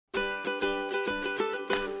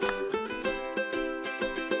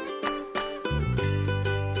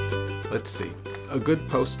Let's see. A good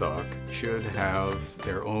postdoc should have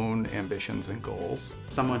their own ambitions and goals.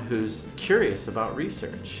 Someone who's curious about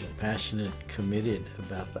research. Passionate, committed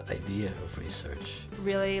about the idea of research.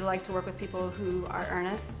 Really like to work with people who are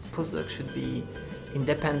earnest. Postdoc should be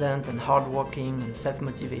independent and hardworking and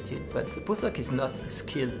self-motivated, but the postdoc is not a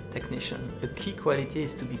skilled technician. The key quality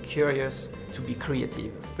is to be curious, to be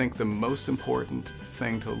creative. I think the most important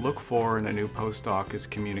thing to look for in a new postdoc is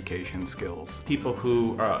communication skills. People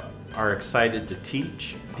who are excited to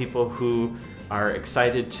teach, people who are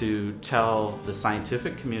excited to tell the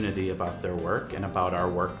scientific community about their work and about our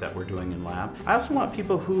work that we're doing in lab. I also want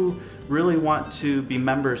people who really want to be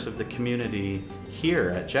members of the community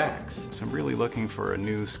here at JAX. So I'm really looking for a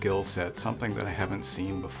new skill set, something that I haven't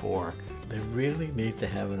seen before. They really need to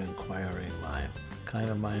have an inquiring mind, kind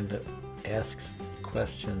of mind that asks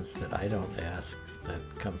questions that I don't ask, that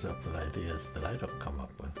comes up with ideas that I don't come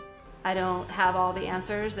up with. I don't have all the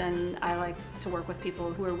answers, and I like to work with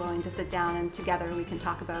people who are willing to sit down and together we can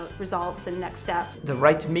talk about results and next steps. The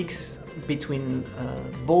right mix between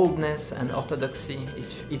boldness and orthodoxy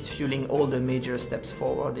is fueling all the major steps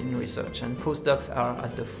forward in research, and postdocs are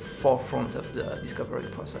at the forefront of the discovery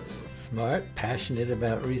process. Smart, passionate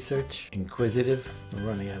about research, inquisitive. I'm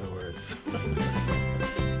running out of words.